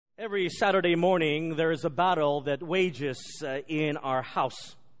Every Saturday morning, there is a battle that wages in our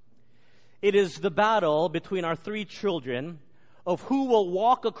house. It is the battle between our three children of who will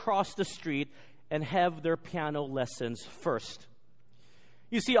walk across the street and have their piano lessons first.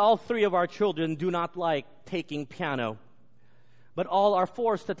 You see, all three of our children do not like taking piano, but all are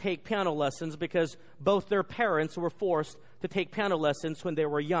forced to take piano lessons because both their parents were forced to take piano lessons when they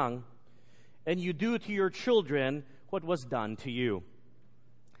were young. And you do to your children what was done to you.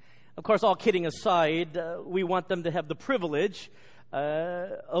 Of course, all kidding aside, we want them to have the privilege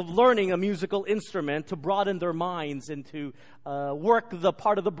of learning a musical instrument to broaden their minds and to work the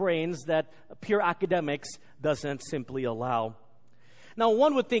part of the brains that pure academics doesn't simply allow. Now,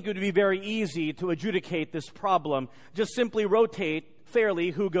 one would think it would be very easy to adjudicate this problem. Just simply rotate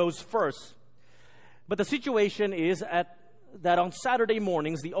fairly who goes first. But the situation is that on Saturday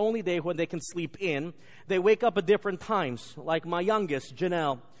mornings, the only day when they can sleep in, they wake up at different times. Like my youngest,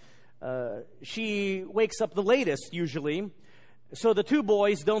 Janelle. She wakes up the latest usually, so the two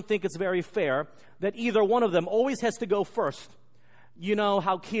boys don't think it's very fair that either one of them always has to go first. You know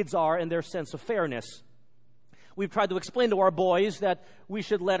how kids are in their sense of fairness. We've tried to explain to our boys that we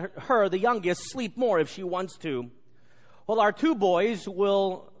should let her, the youngest, sleep more if she wants to. Well, our two boys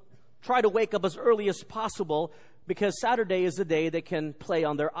will try to wake up as early as possible because Saturday is the day they can play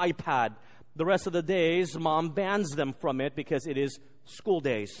on their iPad. The rest of the days, Mom bans them from it because it is school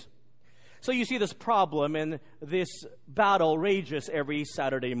days. So you see this problem, and this battle rages every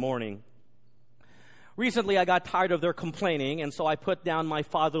Saturday morning. Recently, I got tired of their complaining, and so I put down my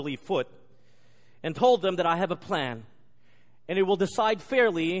fatherly foot and told them that I have a plan, and it will decide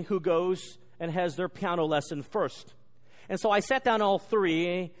fairly who goes and has their piano lesson first. And so I sat down all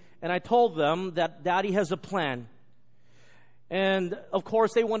three, and I told them that Daddy has a plan. And, of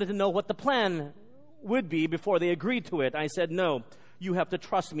course, they wanted to know what the plan would be before they agreed to it. I said, no. You have to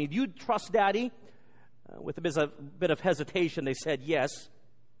trust me. Do you trust Daddy? With a bit of hesitation, they said yes.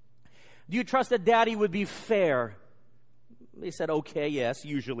 Do you trust that Daddy would be fair? They said, okay, yes,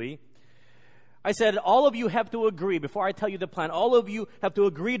 usually. I said, all of you have to agree, before I tell you the plan, all of you have to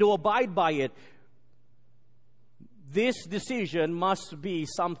agree to abide by it. This decision must be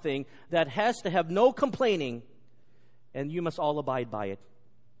something that has to have no complaining, and you must all abide by it.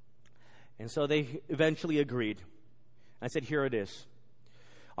 And so they eventually agreed. I said, here it is.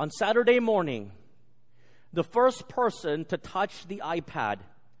 On Saturday morning, the first person to touch the iPad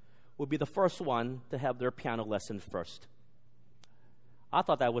will be the first one to have their piano lesson first. I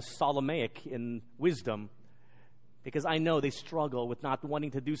thought that was Solomaic in wisdom because I know they struggle with not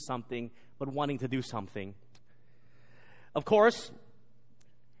wanting to do something, but wanting to do something. Of course,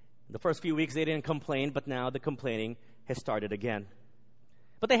 the first few weeks they didn't complain, but now the complaining has started again.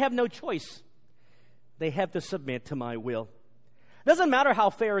 But they have no choice. They have to submit to my will. Doesn't matter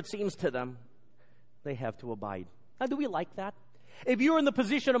how fair it seems to them. They have to abide. Now, do we like that? If you're in the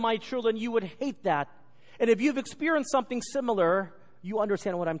position of my children, you would hate that. And if you've experienced something similar, you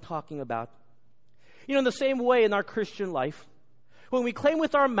understand what I'm talking about. You know, in the same way in our Christian life, when we claim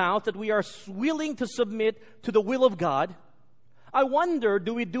with our mouth that we are willing to submit to the will of God, I wonder,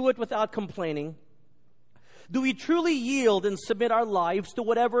 do we do it without complaining? Do we truly yield and submit our lives to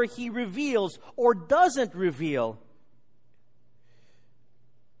whatever He reveals or doesn't reveal?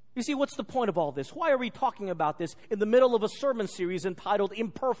 You see, what's the point of all this? Why are we talking about this in the middle of a sermon series entitled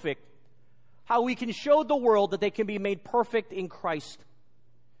Imperfect? How we can show the world that they can be made perfect in Christ.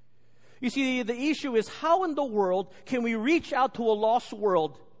 You see, the issue is how in the world can we reach out to a lost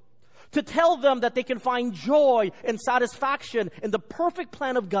world to tell them that they can find joy and satisfaction in the perfect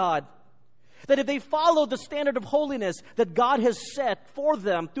plan of God? That if they follow the standard of holiness that God has set for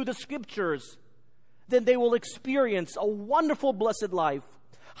them through the Scriptures, then they will experience a wonderful, blessed life.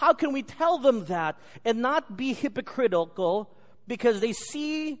 How can we tell them that and not be hypocritical because they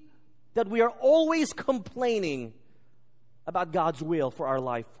see that we are always complaining about God's will for our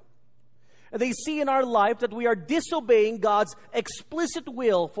life? And they see in our life that we are disobeying God's explicit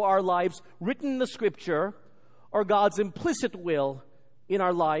will for our lives written in the Scripture or God's implicit will in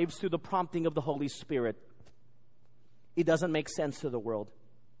our lives through the prompting of the Holy Spirit. It doesn't make sense to the world.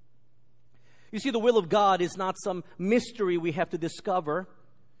 You see, the will of God is not some mystery we have to discover.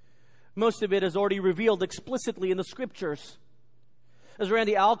 Most of it is already revealed explicitly in the Scriptures. As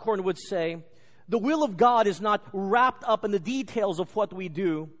Randy Alcorn would say, the will of God is not wrapped up in the details of what we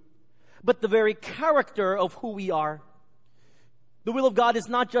do, but the very character of who we are. The will of God is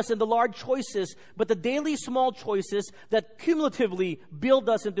not just in the large choices, but the daily small choices that cumulatively build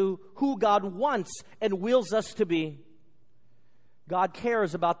us into who God wants and wills us to be. God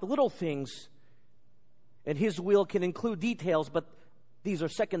cares about the little things, and His will can include details, but These are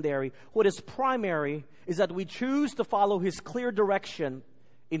secondary. What is primary is that we choose to follow His clear direction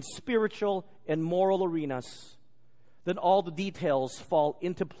in spiritual and moral arenas. Then all the details fall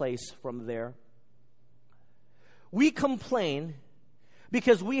into place from there. We complain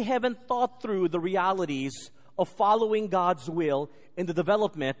because we haven't thought through the realities of following God's will in the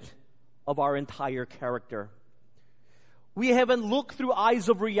development of our entire character. We haven't looked through eyes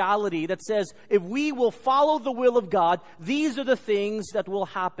of reality that says, if we will follow the will of God, these are the things that will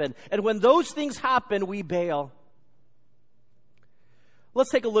happen. And when those things happen, we bail. Let's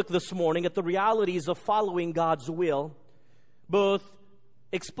take a look this morning at the realities of following God's will, both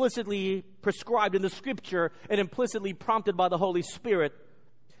explicitly prescribed in the Scripture and implicitly prompted by the Holy Spirit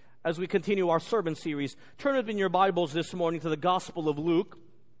as we continue our sermon series. Turn up in your Bibles this morning to the Gospel of Luke.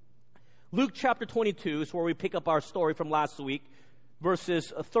 Luke chapter 22 is where we pick up our story from last week,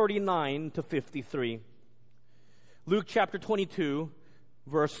 verses 39 to 53. Luke chapter 22,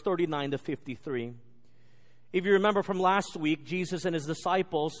 verse 39 to 53. If you remember from last week, Jesus and His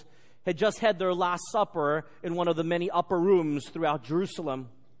disciples had just had their Last Supper in one of the many upper rooms throughout Jerusalem.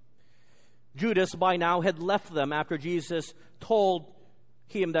 Judas by now had left them after Jesus told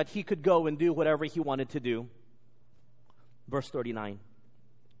him that he could go and do whatever he wanted to do. Verse 39.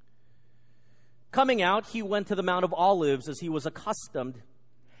 Coming out, he went to the Mount of Olives as he was accustomed,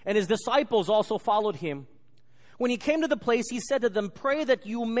 and his disciples also followed him. When he came to the place, he said to them, "Pray that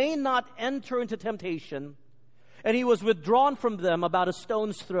you may not enter into temptation." And he was withdrawn from them about a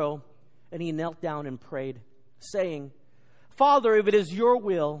stone's throw, and he knelt down and prayed, saying, "Father, if it is your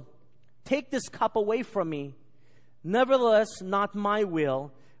will, take this cup away from me. Nevertheless, not my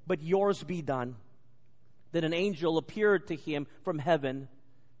will, but yours be done." Then an angel appeared to him from heaven,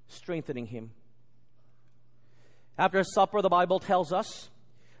 strengthening him. After supper, the Bible tells us,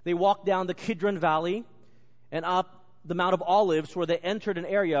 they walked down the Kidron Valley and up the Mount of Olives, where they entered an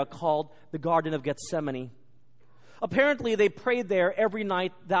area called the Garden of Gethsemane. Apparently, they prayed there every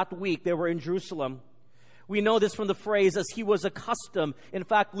night that week they were in Jerusalem. We know this from the phrase, "as he was accustomed." In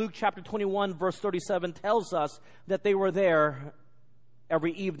fact, Luke chapter 21, verse 37 tells us that they were there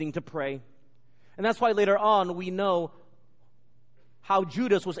every evening to pray. And that's why later on we know how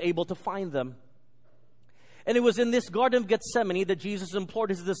Judas was able to find them. And it was in this Garden of Gethsemane that Jesus implored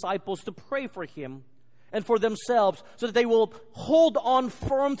His disciples to pray for Him and for themselves so that they will hold on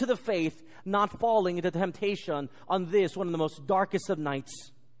firm to the faith, not falling into temptation on this, one of the most darkest of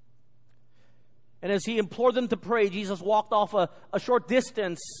nights. And as He implored them to pray, Jesus walked off a short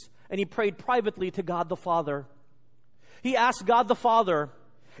distance and He prayed privately to God the Father. He asked God the Father,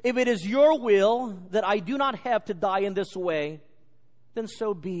 "If it is your will that I do not have to die in this way, then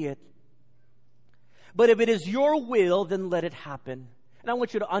so be it. But if it is your will, then let it happen." And I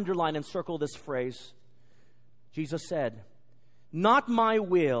want you to underline and circle this phrase. Jesus said, "Not my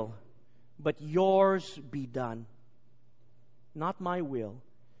will, but yours be done." Not my will,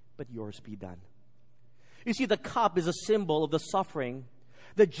 but yours be done. You see, the cup is a symbol of the suffering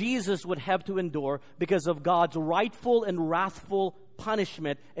that Jesus would have to endure because of God's rightful and wrathful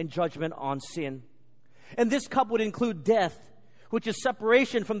punishment and judgment on sin. And this cup would include death, which is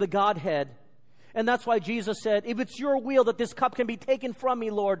separation from the Godhead. And that's why Jesus said, "If it's your will that this cup can be taken from me,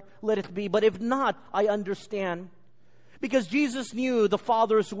 Lord, let it be. But if not, I understand." Because Jesus knew the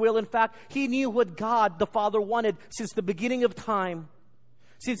Father's will. In fact, He knew what God the Father wanted since the beginning of time,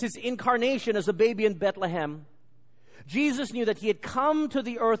 since His incarnation as a baby in Bethlehem. Jesus knew that He had come to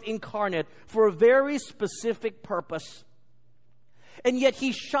the earth incarnate for a very specific purpose. And yet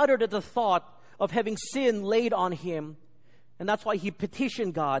He shuddered at the thought of having sin laid on Him. And that's why He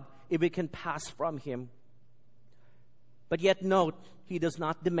petitioned God if it can pass from Him. But yet note, He does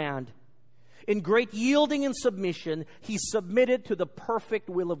not demand. In great yielding and submission, He submitted to the perfect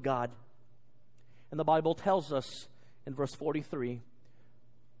will of God. And the Bible tells us in verse 43,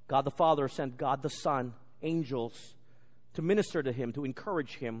 God the Father sent God the Son, angels, to minister to Him, to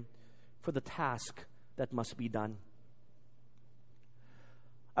encourage Him for the task that must be done.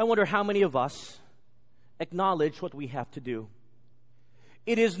 I wonder how many of us acknowledge what we have to do.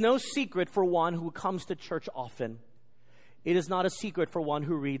 It is no secret for one who comes to church often. It is not a secret for one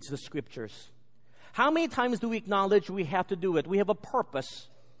who reads the Scriptures. How many times do we acknowledge we have to do it? We have a purpose.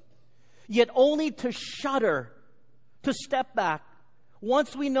 Yet only to shudder, to step back,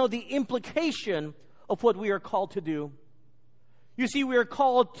 once we know the implication of what we are called to do. You see, we are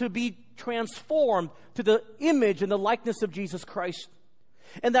called to be transformed to the image and the likeness of Jesus Christ.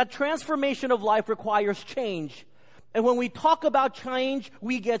 And that transformation of life requires change. And when we talk about change,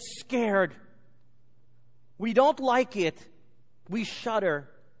 we get scared. We don't like it. We shudder.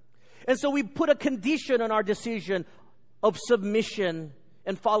 And so we put a condition on our decision. of submission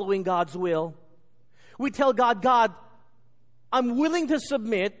and following God's will. We tell God, God, I'm willing to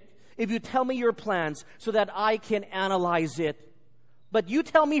submit if you tell me your plans so that I can analyze it. But you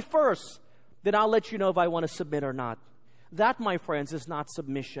tell me first, then I'll let you know if I want to submit or not. That, my friends, is not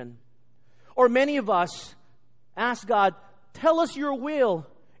submission. Or many of us ask God, tell us your will.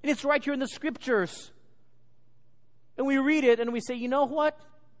 And it's right here in the Scriptures. And we read it and we say, you know what?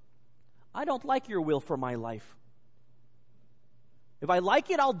 I don't like your will for my life. If I like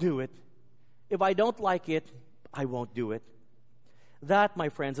it, I'll do it. If I don't like it, I won't do it. That, my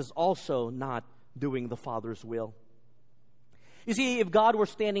friends, is also not doing the Father's will. You see, if God were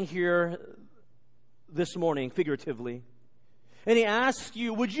standing here this morning, figuratively, and He asked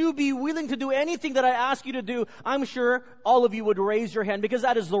you, would you be willing to do anything that I ask you to do? I'm sure all of you would raise your hand because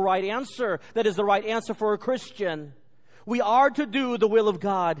that is the right answer. That is the right answer for a Christian. We are to do the will of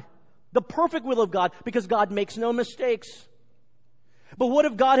God, the perfect will of God, because God makes no mistakes. But what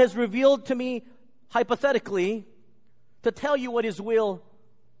if God has revealed to me, hypothetically, to tell you what His will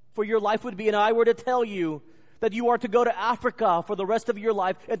for your life would be, and I were to tell you that you are to go to Africa for the rest of your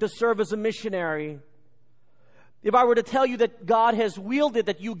life and to serve as a missionary? If I were to tell you that God has willed it,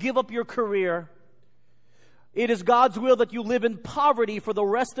 that you give up your career, it is God's will that you live in poverty for the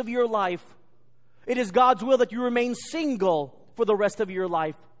rest of your life. It is God's will that you remain single for the rest of your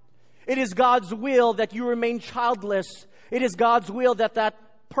life. It is God's will that you remain childless. It is God's will that that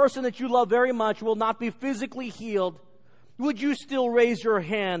person that you love very much will not be physically healed. Would you still raise your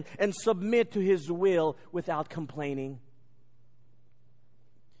hand and submit to His will without complaining?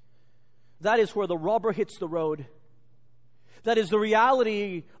 That is where the rubber hits the road. That is the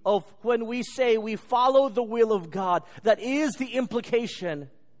reality of when we say we follow the will of God. That is the implication.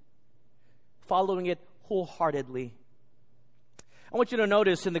 Following it wholeheartedly. I want you to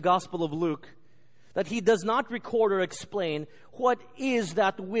notice in the Gospel of Luke that he does not record or explain what is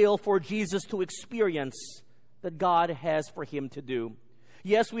that will for Jesus to experience that God has for Him to do.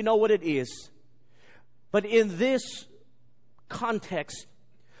 Yes, we know what it is. But in this context,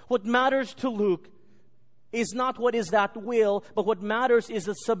 what matters to Luke is not what is that will, but what matters is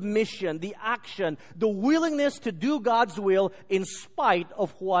the submission, the action, the willingness to do God's will in spite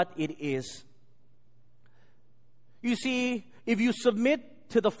of what it is. You see, if you submit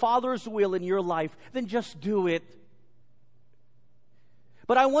to the Father's will in your life, then just do it.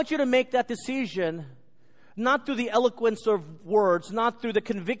 But I want you to make that decision not through the eloquence of words, not through the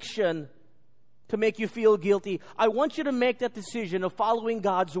conviction to make you feel guilty. I want you to make that decision of following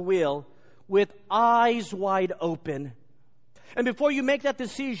God's will with eyes wide open. And before you make that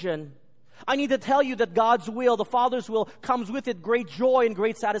decision, I need to tell you that God's will, the Father's will, comes with it great joy and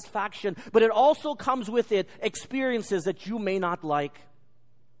great satisfaction. But it also comes with it experiences that you may not like.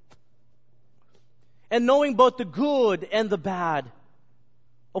 And knowing both the good and the bad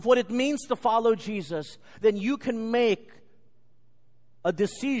of what it means to follow Jesus, then you can make a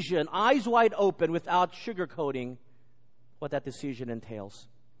decision, eyes wide open, without sugarcoating what that decision entails.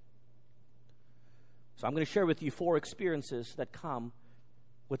 So I'm going to share with you 4 experiences that come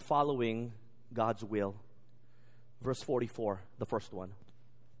with following God's will. Verse 44, the first one.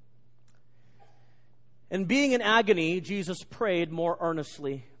 And being in agony, Jesus prayed more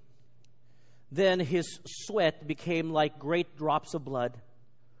earnestly. Then His sweat became like great drops of blood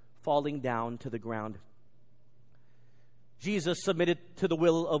falling down to the ground. Jesus submitted to the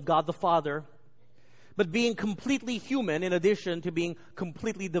will of God the Father, but being completely human in addition to being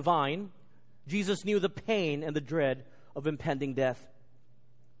completely divine, Jesus knew the pain and the dread of impending death.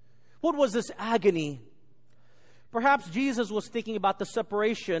 What was this agony? Perhaps Jesus was thinking about the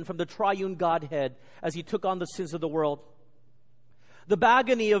separation from the triune Godhead as He took on the sins of the world. The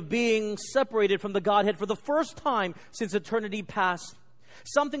agony of being separated from the Godhead for the first time since eternity past.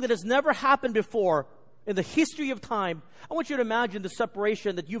 Something that has never happened before in the history of time. I want you to imagine the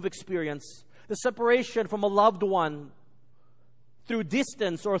separation that you've experienced. The separation from a loved one through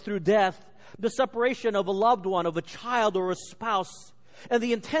distance or through death. The separation of a loved one, of a child or a spouse. And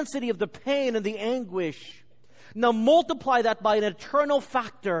the intensity of the pain and the anguish. Now multiply that by an eternal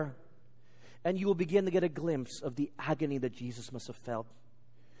factor, and you will begin to get a glimpse of the agony that Jesus must have felt.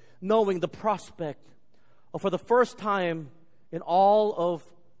 Knowing the prospect of, for the first time in all of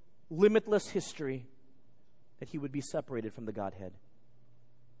limitless history, that He would be separated from the Godhead.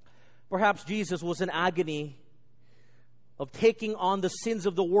 Perhaps Jesus was in agony of taking on the sins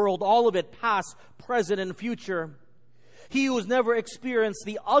of the world, all of it, past, present, and future. He who has never experienced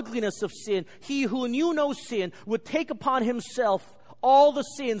the ugliness of sin, He who knew no sin, would take upon Himself all the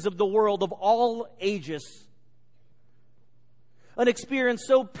sins of the world of all ages. An experience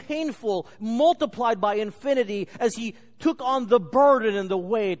so painful, multiplied by infinity, as he took on the burden and the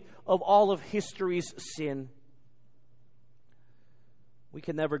weight of all of history's sin. We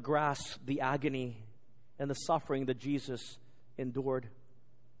can never grasp the agony and the suffering that Jesus endured.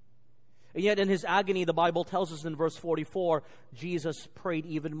 And yet in his agony, the Bible tells us in verse 44, Jesus prayed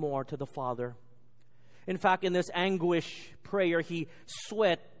even more to the Father. In fact, in this anguish prayer, he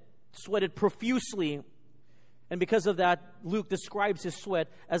sweated profusely. And because of that, Luke describes his sweat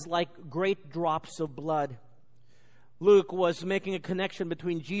as like great drops of blood. Luke was making a connection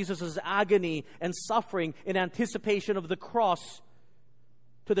between Jesus' agony and suffering in anticipation of the cross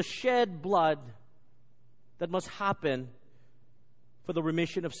to the shed blood that must happen for the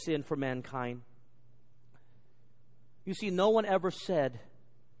remission of sin for mankind. You see, no one ever said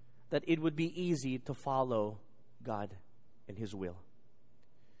that it would be easy to follow God and His will.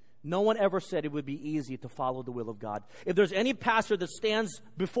 No one ever said it would be easy to follow the will of God. If there's any pastor that stands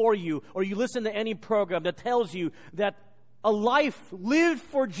before you, or you listen to any program that tells you that a life lived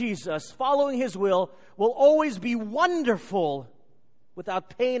for Jesus, following His will always be wonderful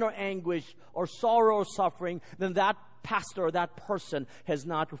without pain or anguish or sorrow or suffering, then that pastor or that person has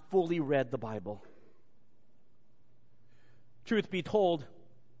not fully read the Bible. Truth be told,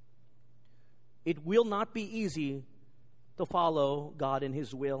 it will not be easy to follow God in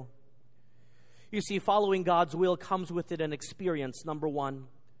His will. You see, following God's will comes with it an experience. Number one,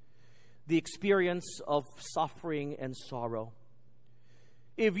 the experience of suffering and sorrow.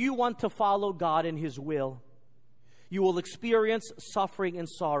 If you want to follow God in His will, you will experience suffering and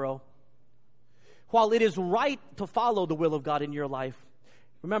sorrow. While it is right to follow the will of God in your life,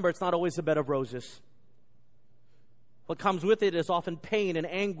 remember, it's not always a bed of roses. What comes with it is often pain and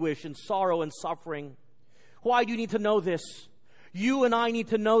anguish and sorrow and suffering. Why do you need to know this? You and I need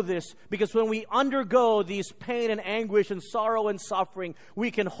to know this because when we undergo these pain and anguish and sorrow and suffering,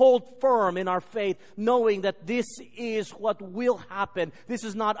 we can hold firm in our faith, knowing that this is what will happen. This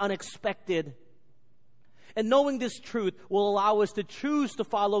is not unexpected. And knowing this truth will allow us to choose to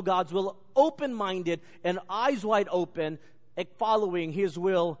follow God's will, open-minded and eyes wide open, following His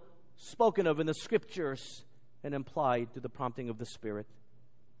will spoken of in the Scriptures and implied to the prompting of the Spirit.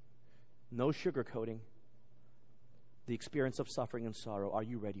 No sugarcoating. The experience of suffering and sorrow. Are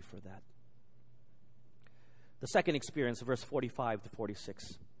you ready for that? The second experience, verse 45 to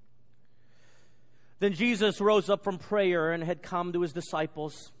 46. Then Jesus rose up from prayer and had come to His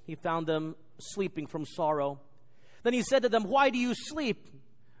disciples. He found them sleeping from sorrow. Then He said to them, "Why do you sleep?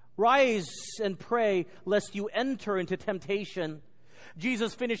 Rise and pray, lest you enter into temptation."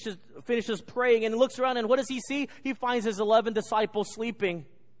 Jesus finishes praying and looks around, and what does He see? He finds His 11 disciples sleeping.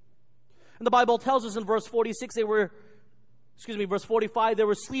 And the Bible tells us in verse 45, they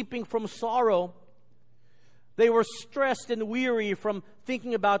were sleeping from sorrow. They were stressed and weary from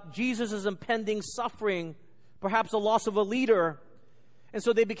thinking about Jesus' impending suffering, perhaps the loss of a leader. And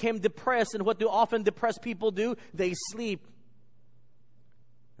so they became depressed. And what do often depressed people do? They sleep.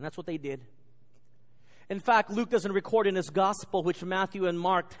 And that's what they did. In fact, Luke doesn't record in his gospel, which Matthew and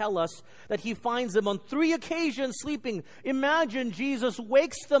Mark tell us, that he finds them on 3 occasions sleeping. Imagine Jesus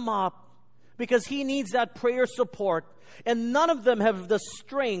wakes them up because He needs that prayer support. And none of them have the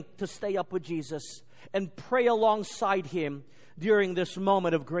strength to stay up with Jesus and pray alongside Him during this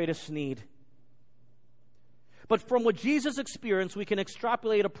moment of greatest need. But from what Jesus experienced, we can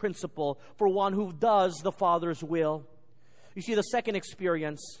extrapolate a principle for one who does the Father's will. You see, the second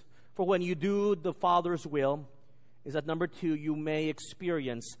experience for when you do the Father's will is that number 2, you may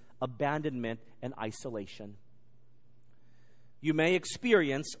experience abandonment and isolation. You may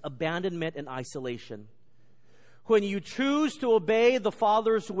experience abandonment and isolation. When you choose to obey the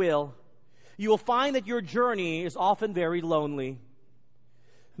Father's will, you will find that your journey is often very lonely.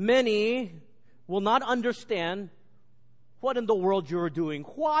 Many will not understand what in the world you're doing.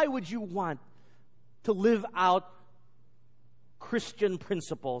 Why would you want to live out Christian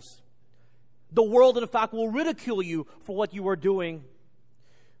principles? The world, in fact, will ridicule you for what you are doing.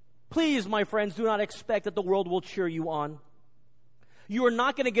 Please, my friends, do not expect that the world will cheer you on. You are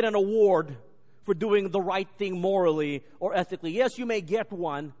not going to get an award for doing the right thing morally or ethically. Yes, you may get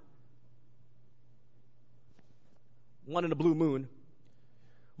one in a blue moon.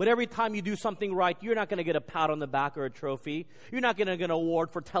 But every time you do something right, you're not going to get a pat on the back or a trophy. You're not going to get an award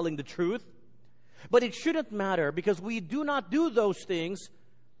for telling the truth. But it shouldn't matter because we do not do those things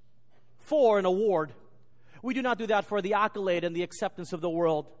for an award. We do not do that for the accolade and the acceptance of the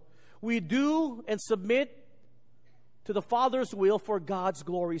world. We do and submit to the Father's will for God's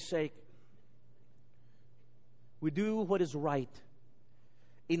glory's sake. We do what is right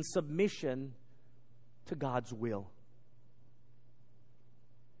in submission to God's will.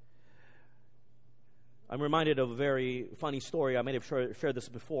 I'm reminded of a very funny story. I may have shared this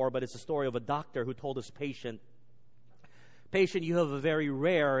before, but it's a story of a doctor who told his patient, "Patient, you have a very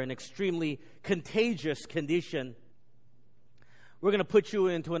rare and extremely contagious condition. We're going to put you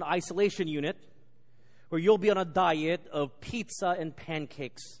into an isolation unit where you'll be on a diet of pizza and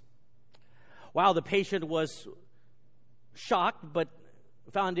pancakes." Wow, the patient was shocked, but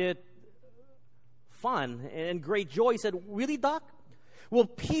found it fun and great joy. He said, "Really, doc? Will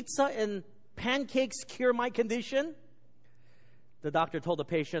pizza and pancakes cure my condition?" The doctor told the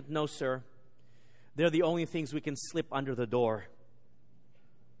patient, "No, sir. They're the only things we can slip under the door."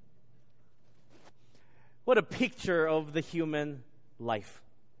 What a picture of the human life,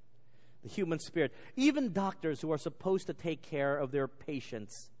 the human spirit. Even doctors who are supposed to take care of their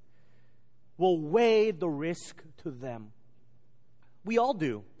patients will weigh the risk to them. We all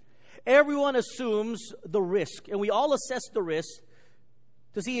do. Everyone assumes the risk, and we all assess the risk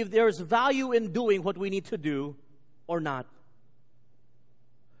to see if there is value in doing what we need to do or not.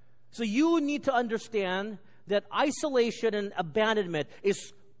 So you need to understand that isolation and abandonment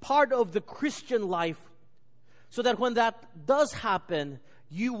is part of the Christian life, so that when that does happen,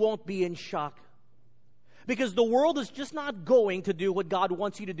 you won't be in shock. Because the world is just not going to do what God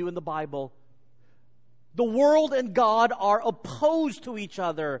wants you to do in the Bible. The world and God are opposed to each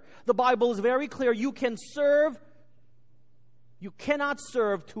other. The Bible is very clear. You cannot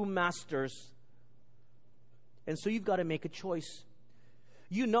serve two masters. And so you've got to make a choice.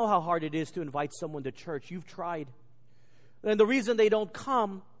 You know how hard it is to invite someone to church. You've tried. And the reason they don't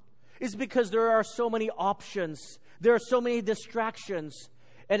come is because there are so many options. There are so many distractions.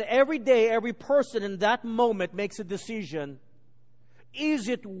 And every day, every person in that moment makes a decision. Is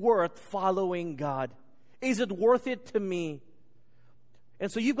it worth following God? Is it worth it to me?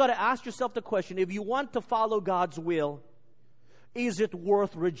 And so you've got to ask yourself the question, if you want to follow God's will, is it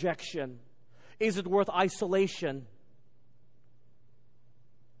worth rejection? Is it worth isolation?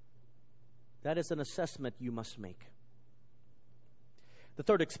 That is an assessment you must make. The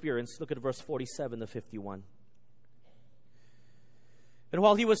third experience, look at verse 47 to 51. "And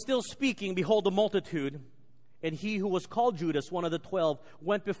while he was still speaking, behold, the multitude, and he who was called Judas, one of the 12,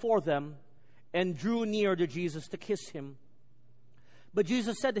 went before them and drew near to Jesus to kiss him. But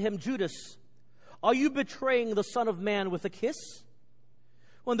Jesus said to him, 'Judas, are you betraying the Son of Man with a kiss?'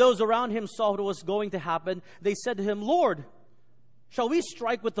 When those around him saw what was going to happen, they said to him, 'Lord, shall we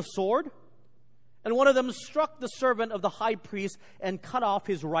strike with the sword?' And one of them struck the servant of the high priest and cut off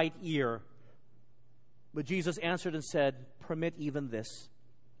his right ear. But Jesus answered and said, 'Permit even this.'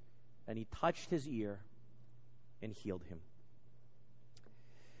 And he touched his ear and healed him."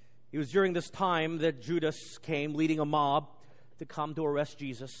 It was during this time that Judas came leading a mob to come to arrest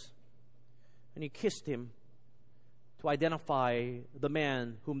Jesus. And he kissed him to identify the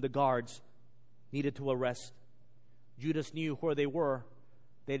man whom the guards needed to arrest. Judas knew where they were.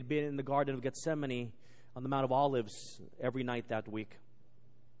 They'd been in the Garden of Gethsemane on the Mount of Olives every night that week.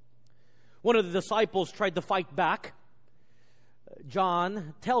 One of the disciples tried to fight back.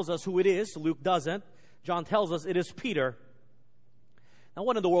 John tells us who it is. Luke doesn't. John tells us it is Peter. Now,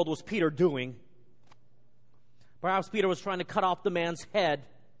 what in the world was Peter doing? Perhaps Peter was trying to cut off the man's head,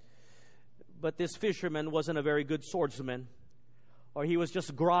 but this fisherman wasn't a very good swordsman, or he was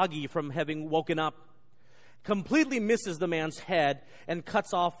just groggy from having woken up. Completely misses the man's head and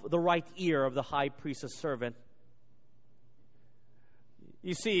cuts off the right ear of the high priest's servant.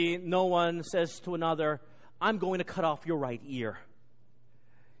 You see, no one says to another, "I'm going to cut off your right ear."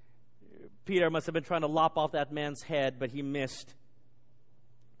 Peter must have been trying to lop off that man's head, but he missed.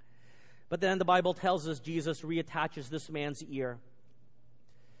 But then the Bible tells us Jesus reattaches this man's ear.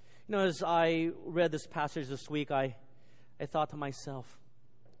 You know, as I read this passage this week, I thought to myself,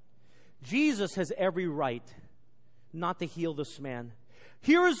 Jesus has every right not to heal this man.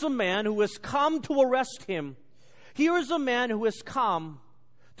 Here is a man who has come to arrest him. Here is a man who has come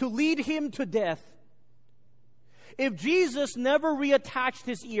to lead him to death. If Jesus never reattached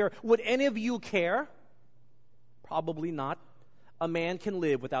his ear, would any of you care? Probably not. A man can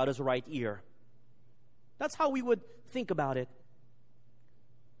live without his right ear. That's how we would think about it.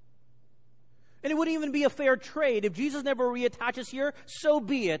 And it wouldn't even be a fair trade. If Jesus never reattaches ear, so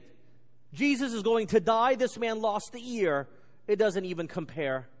be it. Jesus is going to die. This man lost the ear. It doesn't even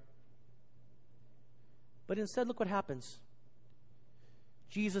compare. But instead, look what happens.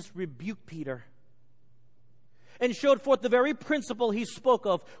 Jesus rebuked Peter and showed forth the very principle he spoke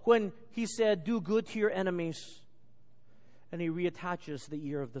of when he said, "Do good to your enemies." And he reattaches the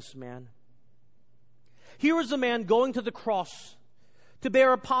ear of this man. Here is a man going to the cross to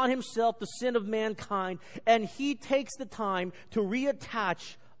bear upon himself the sin of mankind, and he takes the time to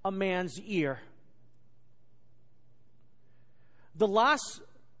reattach a man's ear. The last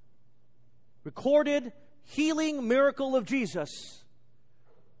recorded healing miracle of Jesus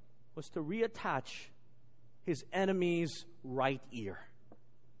was to reattach his enemy's right ear.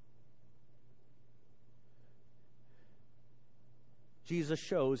 Jesus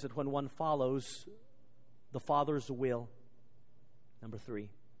shows that when one follows the Father's will, number 3,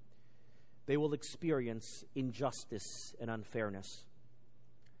 they will experience injustice and unfairness.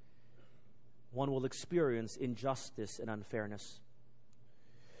 One will experience injustice and unfairness.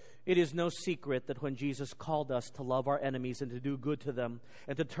 It is no secret that when Jesus called us to love our enemies and to do good to them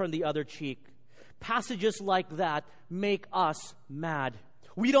and to turn the other cheek, passages like that make us mad.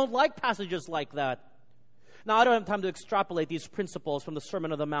 We don't like passages like that. Now, I don't have time to extrapolate these principles from the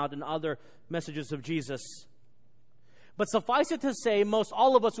Sermon on the Mount and other messages of Jesus. But suffice it to say, most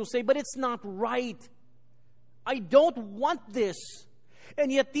all of us will say, but it's not right. I don't want this.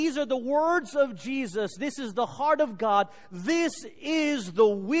 And yet these are the words of Jesus. This is the heart of God. This is the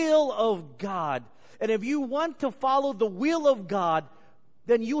will of God. And if you want to follow the will of God,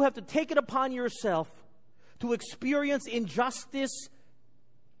 then you have to take it upon yourself to experience injustice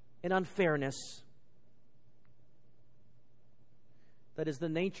and unfairness. That is the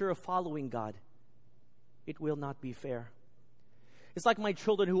nature of following God. It will not be fair. It's like my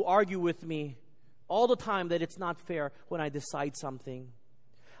children who argue with me all the time that it's not fair when I decide something.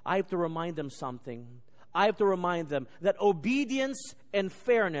 I have to remind them something. I have to remind them that obedience and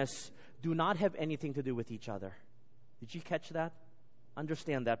fairness do not have anything to do with each other. Did you catch that?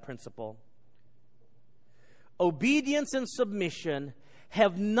 Understand that principle. Obedience and submission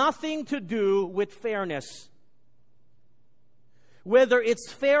have nothing to do with fairness. Whether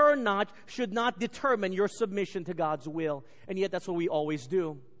it's fair or not should not determine your submission to God's will. And yet that's what we always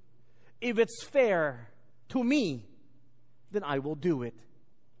do. If it's fair to me, then I will do it.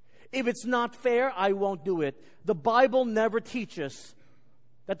 If it's not fair, I won't do it. The Bible never teaches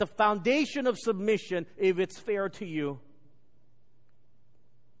that the foundation of submission, if it's fair to you.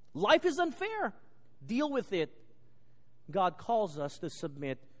 Life is unfair. Deal with it. God calls us to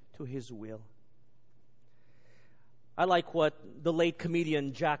submit to His will. I like what the late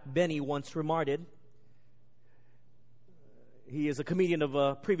comedian Jack Benny once remarked. He is a comedian of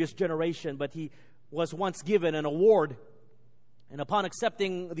a previous generation, but he was once given an award. And upon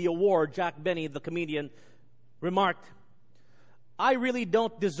accepting the award, Jack Benny, the comedian, remarked, "I really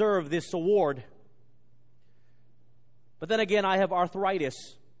don't deserve this award. But then again, I have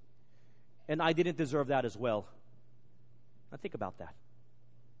arthritis, and I didn't deserve that as well." Now think about that.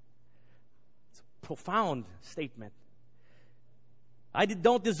 It's a profound statement. I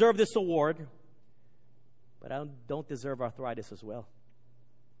don't deserve this award, but I don't deserve arthritis as well.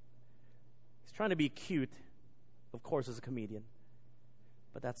 He's trying to be cute, of course, as a comedian,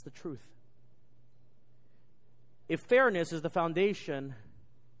 but that's the truth. If fairness is the foundation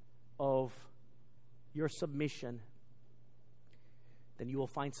of your submission, then you will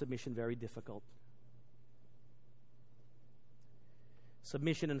find submission very difficult.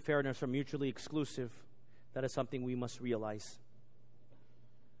 Submission and fairness are mutually exclusive. That is something we must realize.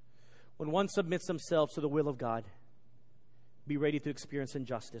 When one submits themselves to the will of God, be ready to experience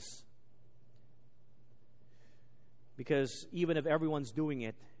injustice. Because even if everyone's doing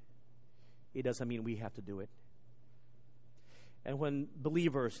it, it doesn't mean we have to do it. And when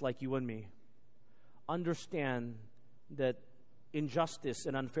believers like you and me understand that injustice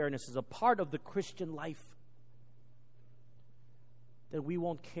and unfairness is a part of the Christian life, then we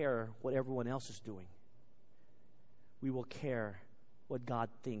won't care what everyone else is doing. We will care what God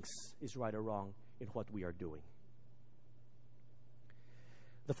thinks is right or wrong in what we are doing.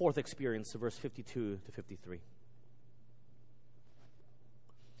 The fourth experience, verse 52 to 53.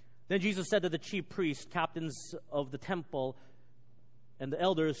 Then Jesus said to the chief priests, captains of the temple, and the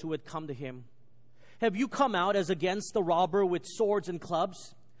elders who had come to him, "Have you come out as against the robber with swords and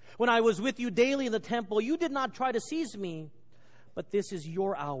clubs? When I was with you daily in the temple, you did not try to seize me. But this is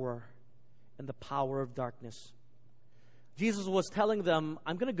your hour and the power of darkness." Jesus was telling them,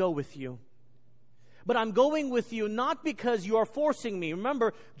 I'm going to go with you. But I'm going with you not because you are forcing me.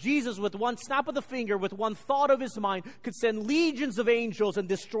 Remember, Jesus, with one snap of the finger, with one thought of his mind, could send legions of angels and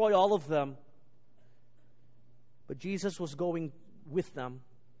destroy all of them. But Jesus was going with them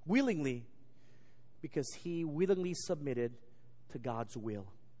willingly because he willingly submitted to God's will.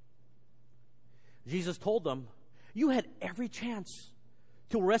 Jesus told them, you had every chance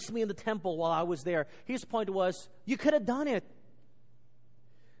to arrest me in the temple while I was there. His point was, you could have done it.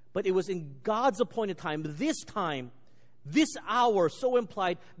 But it was in God's appointed time, this hour, so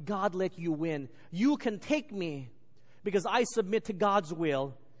implied, God let you win. You can take me because I submit to God's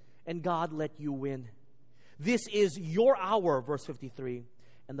will, and God let you win. This is your hour, verse 53,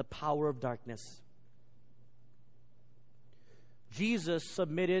 and the power of darkness. Jesus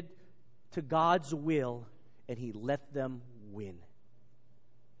submitted to God's will, and he let them win.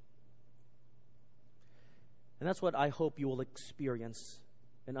 And that's what I hope you will experience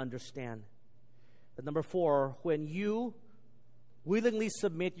and understand. That number 4, when you willingly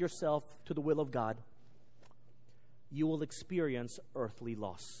submit yourself to the will of God, you will experience earthly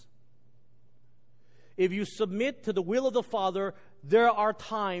loss. If you submit to the will of the Father, there are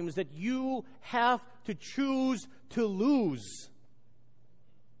times that you have to choose to lose.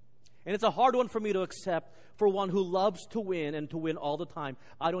 And it's a hard one for me to accept for one who loves to win and to win all the time.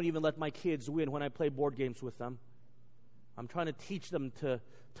 I don't even let my kids win when I play board games with them. I'm trying to teach them to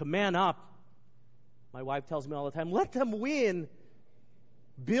man up. My wife tells me all the time, let them win.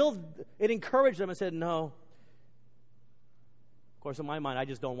 Build and encourage them. I said, no. Of course, in my mind, I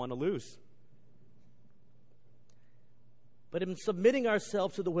just don't want to lose. But in submitting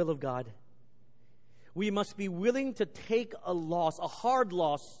ourselves to the will of God, we must be willing to take a loss, a hard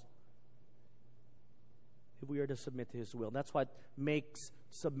loss, if we are to submit to His will. That's what makes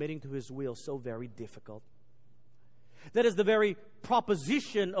submitting to His will so very difficult. That is the very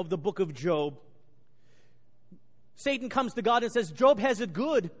proposition of the book of Job. Satan comes to God and says, Job has it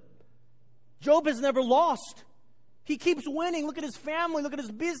good. Job has never lost. He keeps winning. Look at his family. Look at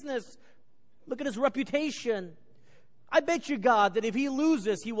his business. Look at his reputation. I bet you, God, that if he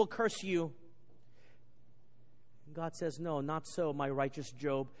loses, he will curse you. God says, no, not so, my righteous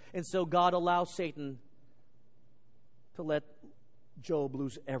Job. And so God allows Satan to let Job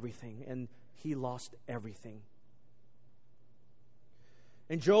lose everything. And he lost everything.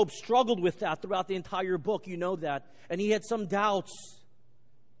 And Job struggled with that throughout the entire book. You know that. And he had some doubts.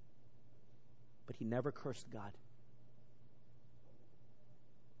 But he never cursed God.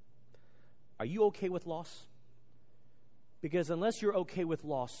 Are you okay with loss? Because unless you're okay with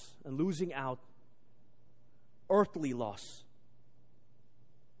loss and losing out, earthly loss,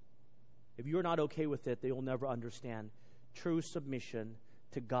 if you're not okay with it, then you'll never understand true submission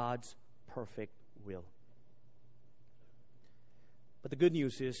to God's perfect will. But the good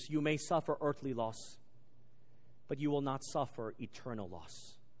news is you may suffer earthly loss, but you will not suffer eternal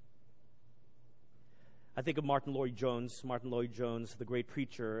loss. I think of Martin Lloyd-Jones. Martin Lloyd-Jones, the great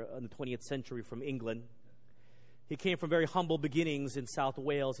preacher in the 20th century from England. He came from very humble beginnings in South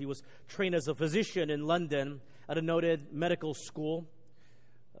Wales. He was trained as a physician in London at a noted medical school,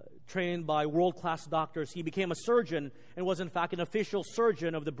 trained by world-class doctors. He became a surgeon and was in fact an official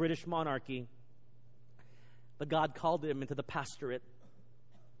surgeon of the British monarchy. But God called him into the pastorate.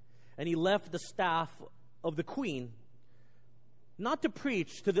 And he left the staff of the Queen, not to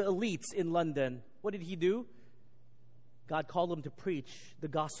preach to the elites in London. What did he do? God called him to preach the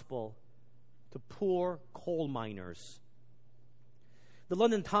gospel to poor coal miners. The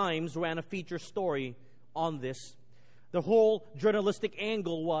London Times ran a feature story on this. The whole journalistic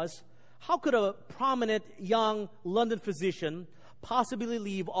angle was, how could a prominent young London physician possibly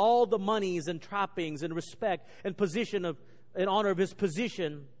leave all the monies and trappings and respect and position of, in honor of his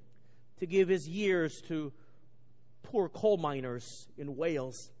position to give his years to poor coal miners in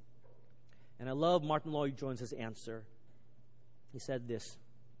Wales? And I love Martin Lloyd-Jones' answer. He said this,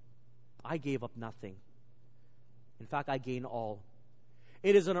 I gave up nothing. In fact, I gained all.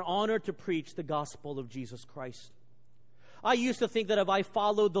 It is an honor to preach the gospel of Jesus Christ. I used to think that if I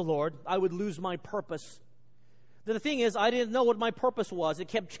followed the Lord, I would lose my purpose. The thing is, I didn't know what my purpose was. It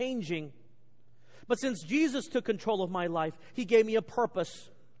kept changing. But since Jesus took control of my life, He gave me a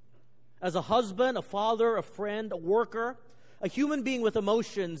purpose. As a husband, a father, a friend, a worker, a human being with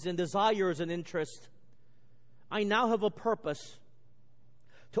emotions and desires and interests, I now have a purpose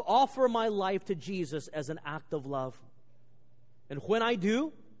to offer my life to Jesus as an act of love. And when I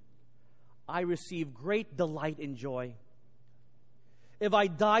do, I receive great delight and joy. If I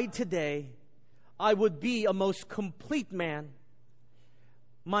died today, I would be a most complete man.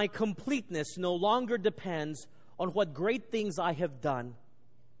 My completeness no longer depends on what great things I have done.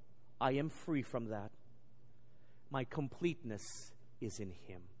 I am free from that. My completeness is in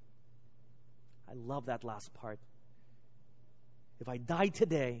Him. I love that last part. If I died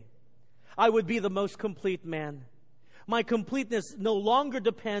today, I would be the most complete man. My completeness no longer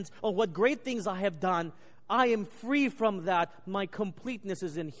depends on what great things I have done. I am free from that. My completeness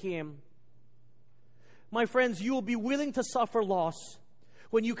is in Him. My friends, you will be willing to suffer loss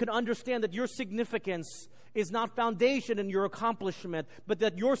when you can understand that your significance is not foundation in your accomplishment, but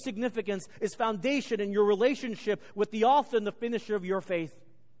that your significance is foundation in your relationship with the author and the finisher of your faith.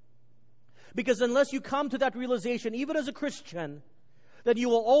 Because unless you come to that realization, even as a Christian, then you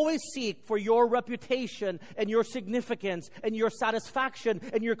will always seek for your reputation and your significance and your satisfaction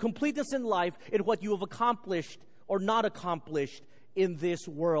and your completeness in life in what you have accomplished or not accomplished in this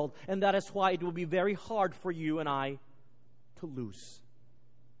world. And that is why it will be very hard for you and I to lose.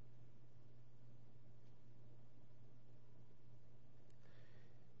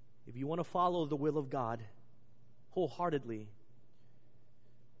 If you want to follow the will of God wholeheartedly,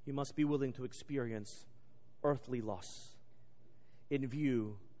 you must be willing to experience earthly loss in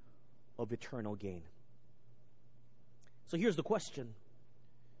view of eternal gain. So here's the question.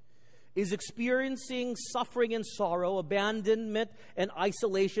 Is experiencing suffering and sorrow, abandonment and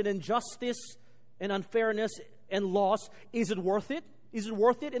isolation, injustice and unfairness and loss, is it worth it? Is it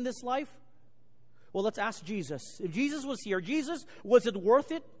worth it in this life? Well, let's ask Jesus. If Jesus was here, Jesus, was it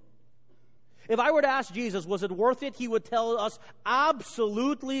worth it? If I were to ask Jesus, was it worth it? He would tell us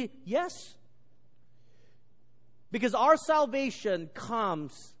absolutely yes. Because our salvation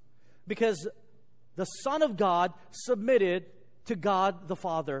comes because the Son of God submitted to God the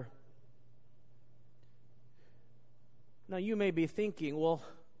Father. Now you may be thinking, well,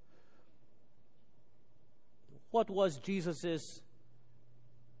 what was Jesus'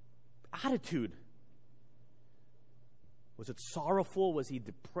 attitude? Was it sorrowful? Was he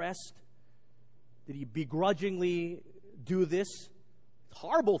depressed? Did he begrudgingly do this?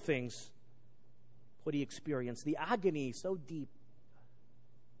 Horrible things. What he experienced, the agony so deep.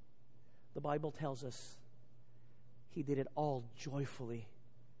 The Bible tells us he did it all joyfully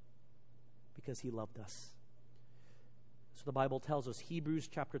because he loved us. So the Bible tells us, Hebrews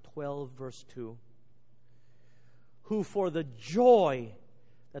chapter 12, verse 2, who for the joy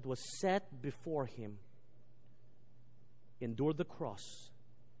that was set before him endured the cross,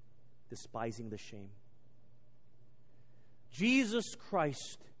 despising the shame. Jesus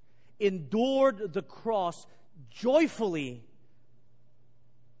Christ endured the cross joyfully.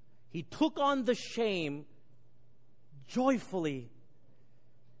 He took on the shame joyfully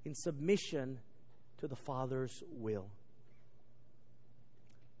in submission to the Father's will.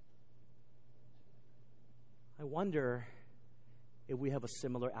 I wonder if we have a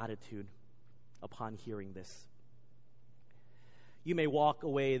similar attitude upon hearing this. You may walk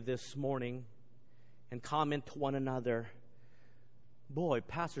away this morning and comment to one another, boy,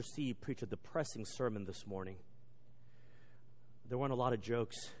 Pastor C preached a depressing sermon this morning. There weren't a lot of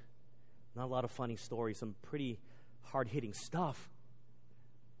jokes, not a lot of funny stories, some pretty hard-hitting stuff.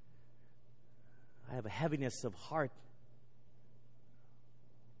 I have a heaviness of heart.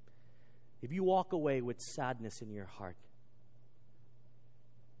 If you walk away with sadness in your heart,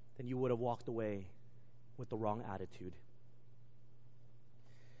 then you would have walked away with the wrong attitude.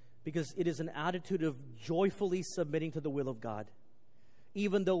 Because it is an attitude of joyfully submitting to the will of God,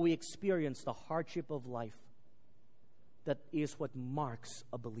 even though we experience the hardship of life, that is what marks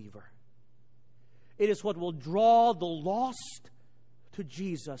a believer. It is what will draw the lost to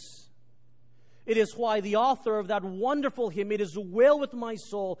Jesus. It is why the author of that wonderful hymn, "It is well with my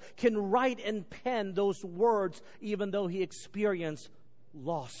soul," can write and pen those words even though he experienced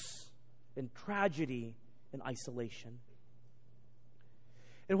loss and tragedy and isolation.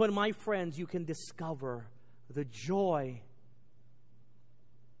 And when, my friends, you can discover the joy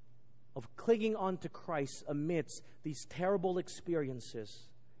of clinging on to Christ amidst these terrible experiences,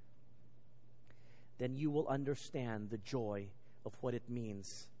 then you will understand the joy of what it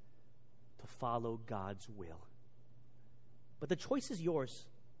means to follow God's will. But the choice is yours.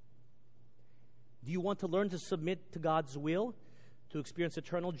 Do you want to learn to submit to God's will to experience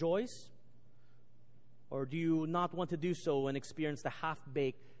eternal joys? Or do you not want to do so and experience the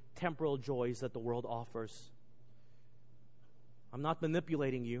half-baked temporal joys that the world offers? I'm not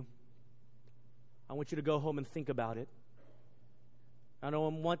manipulating you. I want you to go home and think about it. And I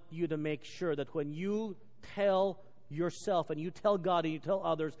want you to make sure that when you tell yourself and you tell God and you tell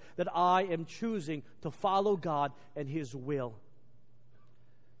others that I am choosing to follow God and His will,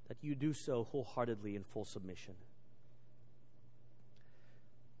 that you do so wholeheartedly in full submission.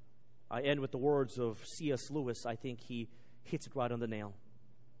 I end with the words of C.S. Lewis. I think he hits it right on the nail.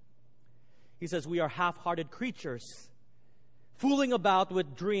 He says, "We are half-hearted creatures, fooling about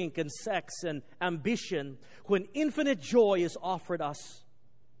with drink and sex and ambition when infinite joy is offered us.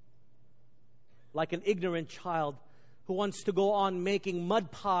 Like an ignorant child who wants to go on making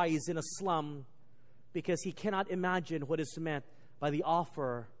mud pies in a slum because he cannot imagine what is meant by the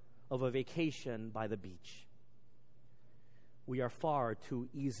offer of a vacation by the beach. We are far too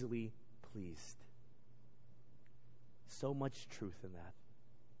easily pleased." So much truth in that.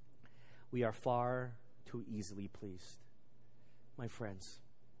 We are far too easily pleased. My friends,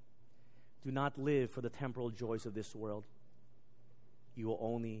 do not live for the temporal joys of this world. you will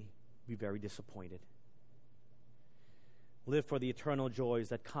only be very disappointed. Live for the eternal joys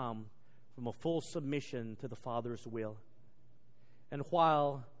that come from a full submission to the Father's will. And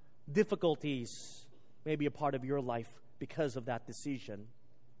while difficulties may be a part of your life because of that decision,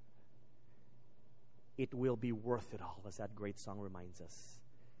 it will be worth it all, as that great song reminds us,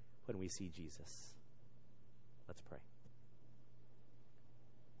 when we see Jesus. Let's pray.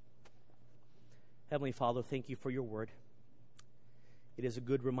 Heavenly Father, thank you for your word. It is a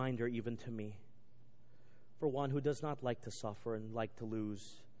good reminder even to me, for one who does not like to suffer and like to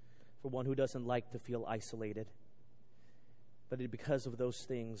lose, for one who doesn't like to feel isolated. But because of those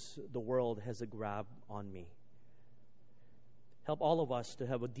things, the world has a grab on me. Help all of us to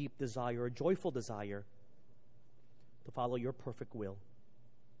have a deep desire, a joyful desire, to follow your perfect will.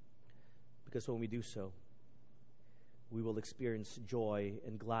 Because when we do so, we will experience joy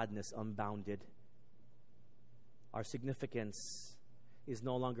and gladness unbounded. Our significance is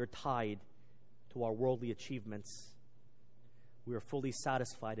no longer tied to our worldly achievements. We are fully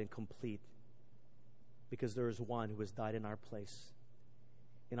satisfied and complete because there is one who has died in our place.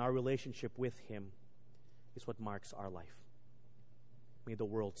 And our relationship with him is what marks our life. May the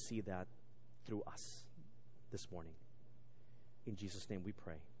world see that through us this morning. In Jesus' name we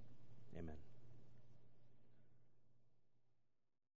pray. Amen.